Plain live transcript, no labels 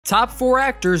Top 4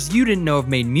 actors you didn't know have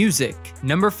made music.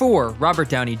 Number 4, Robert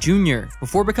Downey Jr.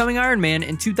 Before becoming Iron Man,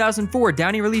 in 2004,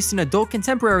 Downey released an adult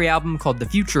contemporary album called The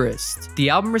Futurist. The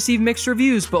album received mixed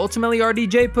reviews, but ultimately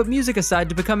RDJ put music aside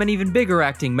to become an even bigger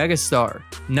acting megastar.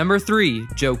 Number 3,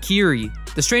 Joe Keery.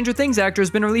 The Stranger Things actor has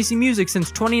been releasing music since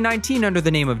 2019 under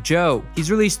the name of Joe.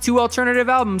 He's released 2 alternative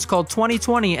albums called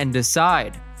 2020 and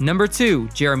Decide. Number 2,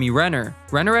 Jeremy Renner.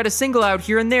 Renner had a single out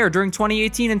here and there during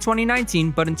 2018 and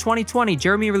 2019, but in 2020,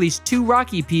 Jeremy released 2 rock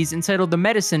EPs entitled The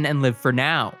Medicine and Live for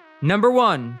Now. Number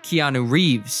 1, Keanu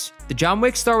Reeves. The John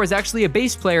Wick star was actually a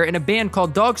bass player in a band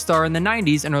called Dogstar in the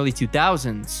 90s and early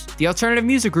 2000s. The alternative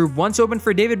music group once opened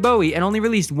for David Bowie and only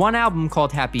released 1 album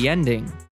called Happy Ending.